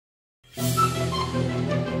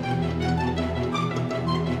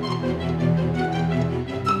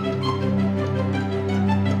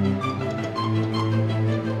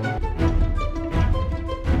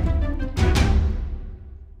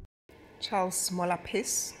Charles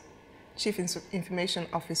Molapisi, Chief Information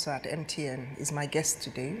Officer at MTN, is my guest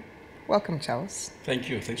today. Welcome, Charles. Thank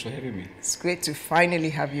you. Thanks for having me. It's great to finally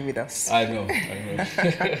have you with us. I know.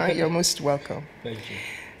 You're most welcome. Thank you.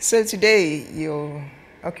 So today, you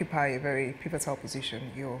occupy a very pivotal position.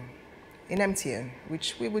 You're in MTN,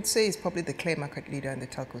 which we would say is probably the clear market leader in the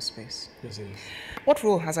telco space. Yes, it is. What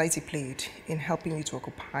role has IT played in helping you to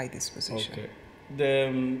occupy this position? Okay.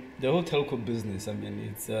 The whole telco business, I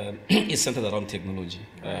mean, it's centered around technology.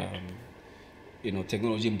 Right.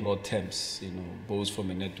 Technology in broad terms, both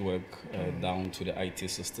from a network down to the IT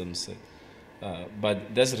systems.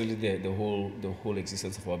 But that's really the whole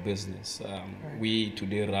existence of our business. Right. We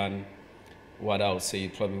today run what I would say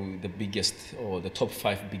probably the biggest or the top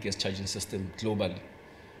 5 biggest charging system globally.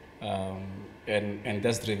 And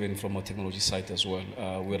that's driven from our technology side as well.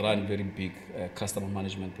 We run very big customer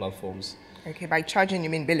management platforms. Okay, by charging you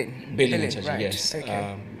mean billing? Billing and charging, right. yes.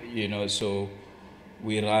 Okay. So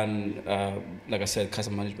we run, like I said,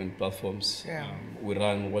 customer management platforms. Yeah. We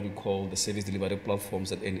run what we call the service delivery platforms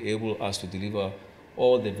that enable us to deliver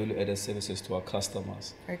all the value-added services to our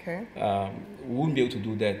customers. Okay. We wouldn't be able to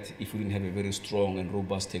do that if we didn't have a very strong and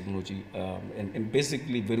robust technology and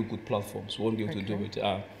basically very good platforms. We won't be able to do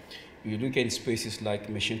it. You look at spaces like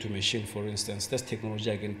machine-to-machine, for instance, that's technology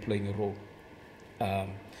again playing a role.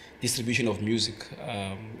 Distribution of music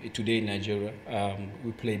today in Nigeria,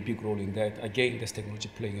 we play a big role in that. Again, there's technology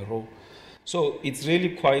playing a role. So it's really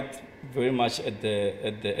quite very much at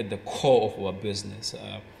the core of our business,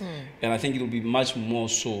 and I think it will be much more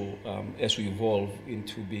so as we evolve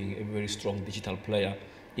into being a very strong digital player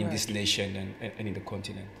in this nation and in the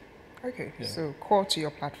continent. Okay, Yeah. so core to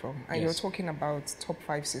your platform, and Yes. you're talking about top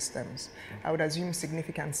 5 systems. I would assume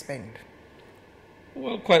significant spend.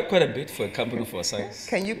 Well, quite a bit for a company of our size.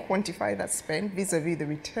 Can you quantify that spend vis-a-vis the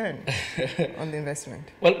return on the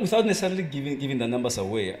investment? Well, without necessarily giving the numbers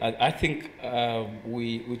away, I think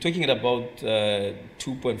we're talking about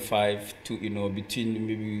 2.5 to between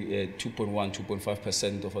maybe 2.1,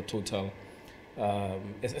 2.5% of our total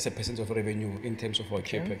as a percent of revenue in terms of our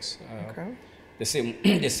capex. Okay. The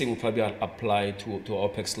same will probably apply to our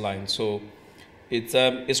OPEX line. So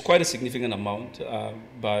it's quite a significant amount,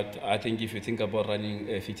 but I think if you think about running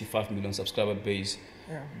a 55 million subscriber base,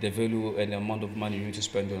 the value and the amount of money you need to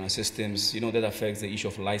spend on our systems, that affects the issue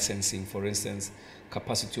of licensing, for instance,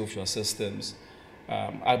 capacity of your systems,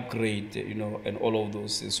 upgrade, and all of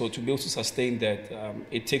those things. So to be able to sustain that,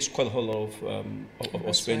 it takes quite a whole lot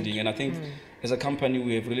of spending. And I think as a company,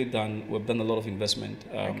 we've done a lot of investment,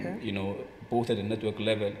 both at the network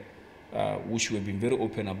level, which we've been very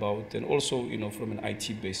open about, and also, from an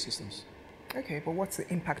IT-based systems. Okay, but what's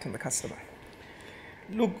the impact on the customer?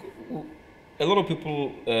 Look, a lot of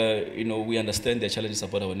people, we understand the challenges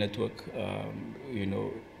about our network.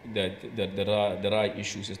 That there are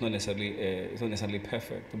issues. It's not necessarily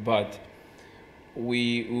perfect, but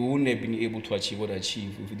we wouldn't have been able to achieve what we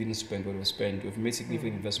achieved if we didn't spend what we spent. We've made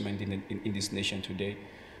significant investment in this nation today.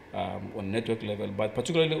 On network level, but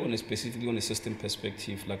particularly specifically on a system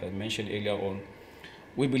perspective, like I mentioned earlier on,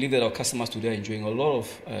 we believe that our customers today are enjoying a lot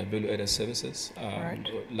of value-added services,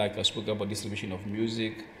 like I spoke about distribution of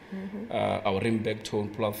music, our ring-back tone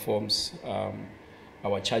platforms,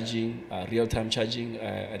 our charging, real-time charging,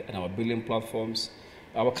 and our billing platforms,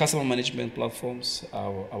 our customer management platforms,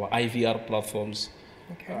 our IVR platforms.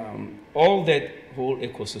 Okay. All that whole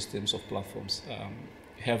ecosystems of platforms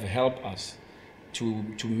have helped us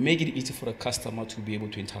to make it easy for a customer to be able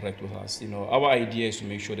to interact with us. Our idea is to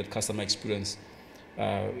make sure that customer experience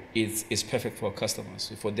is perfect for our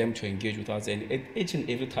customers, for them to engage with us and at each and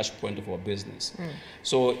every touch point of our business.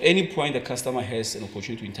 So any point the customer has an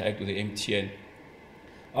opportunity to interact with the MTN,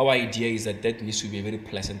 our idea is that needs to be a very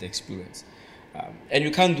pleasant experience. And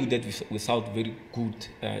you can't do that without very good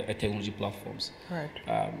technology platforms.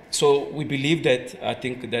 Right. So we believe that, I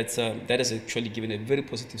think that has actually given a very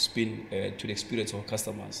positive spin to the experience of our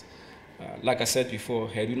customers. Like I said before,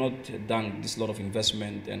 had we not done this lot of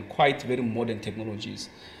investment and quite very modern technologies,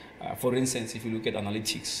 for instance, if you look at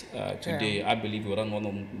analytics today, I believe we run one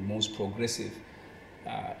of the most progressive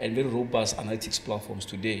and very robust analytics platforms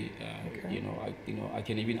today. I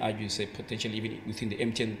can even argue, say, potentially even within the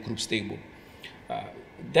MTN group stable.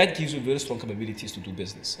 That gives you very strong capabilities to do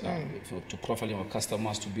business, to profiling our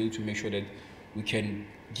customers, to be able to make sure that we can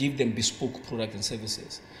give them bespoke products and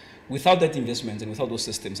services. Without that investment and without those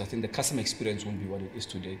systems, I think the customer experience won't be what it is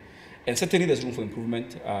today. And certainly there's room for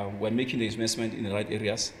improvement. We're making the investment in the right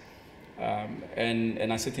areas.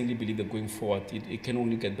 And I certainly believe that going forward, it can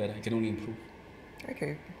only get better, it can only improve.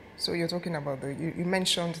 Okay. So you're talking about you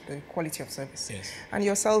mentioned the quality of service. Yes. And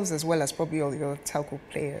yourselves, as well as probably all your telco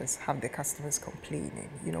players, have their customers complaining.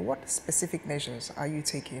 What specific measures are you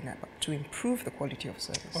taking to improve the quality of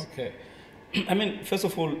service? Okay. I mean, first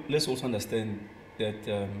of all, let's also understand that,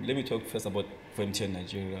 let me talk first about for MTN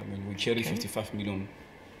Nigeria. I mean, we carry 55 million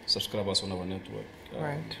subscribers on our network,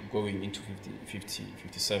 going into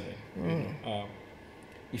 57.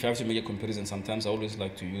 If I have to make a comparison, sometimes I always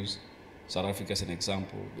like to use South Africa as an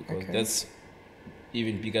example, because that's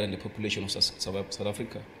even bigger than the population of South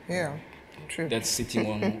Africa. Yeah, true. That's sitting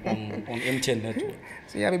on MTN network.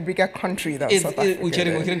 So you have a bigger country than South Africa. We're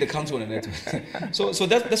carrying the country on a network. so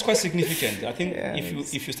that's quite significant. I think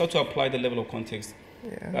if you start to apply the level of context,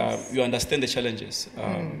 you understand the challenges.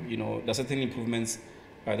 There are certain improvements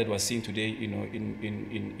that we're seeing today,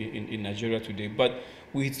 in Nigeria today, but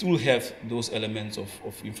we still have those elements of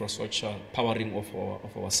infrastructure, powering of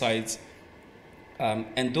our sites,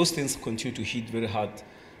 and those things continue to hit very hard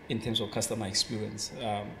in terms of customer experience.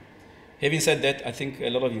 Having said that, I think a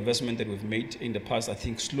lot of investment that we've made in the past, I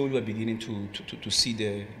think slowly we're beginning to see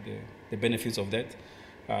the benefits of that.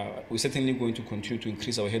 We're certainly going to continue to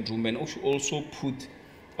increase our headroom and also put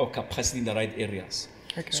our capacity in the right areas.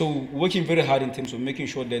 So working very hard in terms of making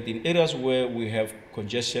sure that in areas where we have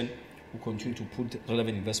congestion, we continue to put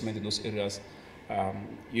relevant investment in those areas,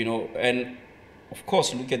 and of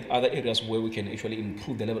course look at other areas where we can actually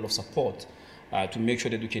improve the level of support to make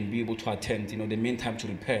sure that we can be able to attend, the mean time to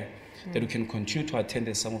repair, that we can continue to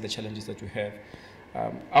attend some of the challenges that we have.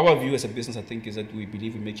 Our view as a business, I think, is that we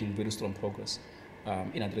believe we're making very strong progress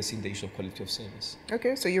in addressing the issue of quality of service.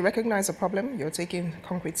 Okay, so you recognize the problem, you're taking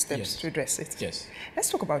concrete steps to address it. Yes. Let's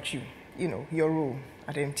talk about you, your role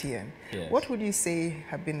at MTN. Yes. What would you say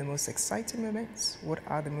have been the most exciting moments? What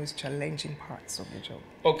are the most challenging parts of your job?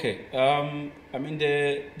 Okay, I mean,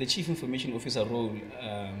 the Chief Information Officer role,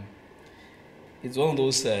 it's one of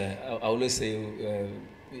those, I always say,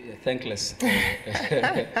 thankless.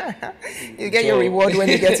 You get your reward when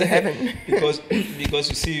you get to heaven. because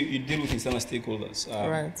you see, you deal with external stakeholders.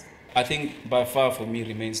 Right. I think by far for me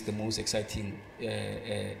remains the most exciting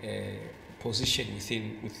position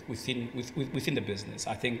within the business.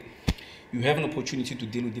 I think you have an opportunity to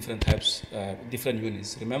deal with different types, different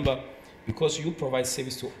units. Remember, because you provide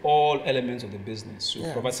service to all elements of the business. You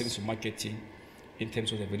provide service to marketing in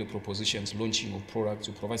terms of the value propositions, launching of products.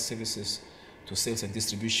 You provide services to sales and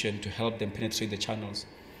distribution to help them penetrate the channels.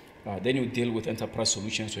 Then you deal with enterprise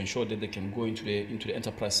solutions to ensure that they can go into the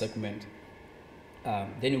enterprise segment.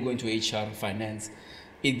 Then you go into HR, finance.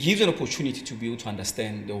 It gives an opportunity to be able to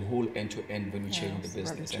understand the whole end-to-end value chain of the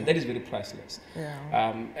business, and that is very priceless.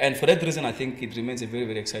 And for that reason, I think it remains a very,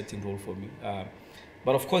 very exciting role for me.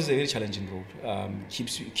 But of course, it's a very challenging role.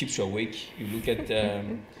 Keeps you awake. You look at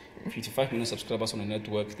 55 million subscribers on the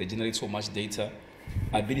network. They generate so much data.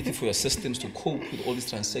 Ability for your systems to cope with all these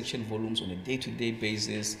transaction volumes on a day-to-day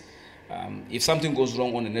basis. If something goes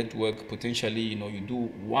wrong on the network, potentially, you do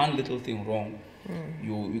one little thing wrong,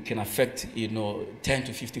 you can affect, 10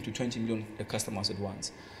 to 15 to 20 million customers at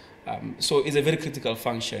once. So it's a very critical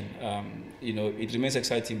function. It remains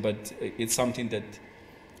exciting, but it's something that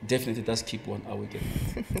definitely does keep one awake at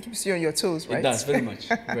night. Keeps you on your toes, right? It does, very much,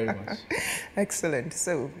 very much. Excellent.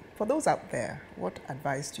 So for those out there, what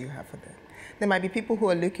advice do you have for them? There might be people who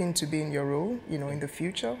are looking to be in your role, in the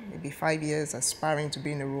future, maybe 5 years, aspiring to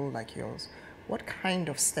be in a role like yours. What kind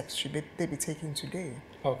of steps should they be taking today?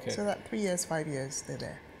 Okay. So that 3 years, 5 years, they're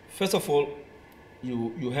there. First of all,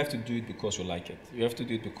 you have to do it because you like it. You have to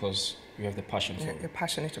do it because you have the passion for it. You're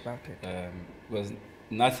passionate about it. Because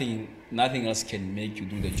nothing else can make you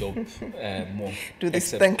do the job more. Do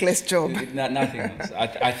this thankless job. Nothing else.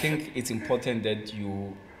 I think it's important that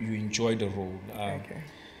you enjoy the role.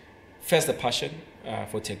 First, the passion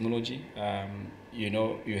for technology.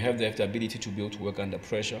 You have the ability to be able to work under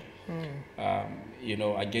pressure.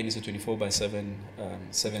 Again, it's a 24/7,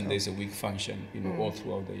 7 days a week function, all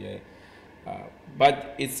throughout the year.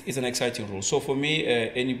 But it's an exciting role. So for me,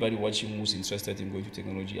 anybody watching who's interested in going to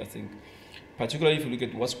technology, I think, particularly if you look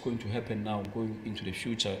at what's going to happen now going into the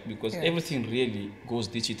future, because everything really goes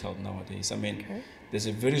digital nowadays. I mean, there's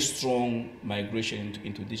a very strong migration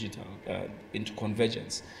into digital, into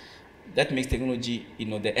convergence. That makes technology,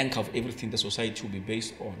 the anchor of everything the society will be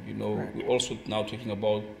based on. We're also now talking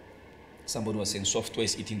about, somebody was saying software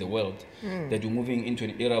is eating the world, that you're moving into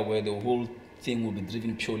an era where the whole thing will be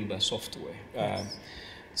driven purely by software.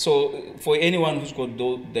 So for anyone who's got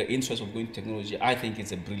the interest of going to technology, I think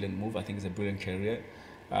it's a brilliant move. I think it's a brilliant career.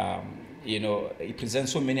 You know, it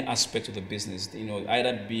presents so many aspects of the business. You know,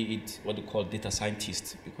 either be it what they call data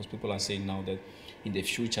scientists, because people are saying now that in the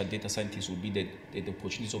future, data scientists will be the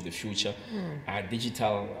opportunities of the future.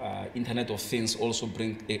 Digital Internet of Things also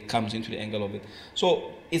comes into the angle of it.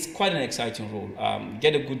 So it's quite an exciting role.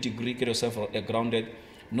 Get a good degree, get yourself grounded,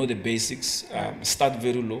 know the basics, start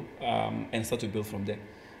very low, and start to build from there.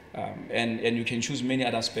 And you can choose many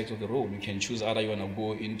other aspects of the role. You can choose either you want to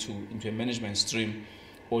go into a management stream,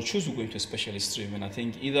 or choose to go into a specialist stream. And I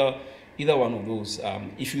think either one of those,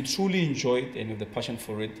 if you truly enjoy it and you have the passion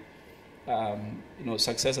for it, you know,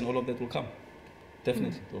 success and all of that will come.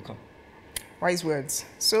 Definitely, it will come. Wise words.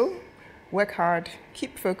 So, work hard,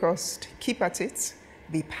 keep focused, keep at it,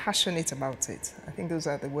 be passionate about it. I think those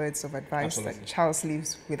are the words of advice that Charles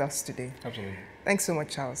leaves with us today. Absolutely. Thanks so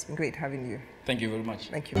much, Charles. It's been great having you. Thank you very much.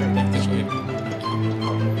 Thank you very much. Thanks for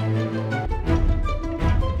having me.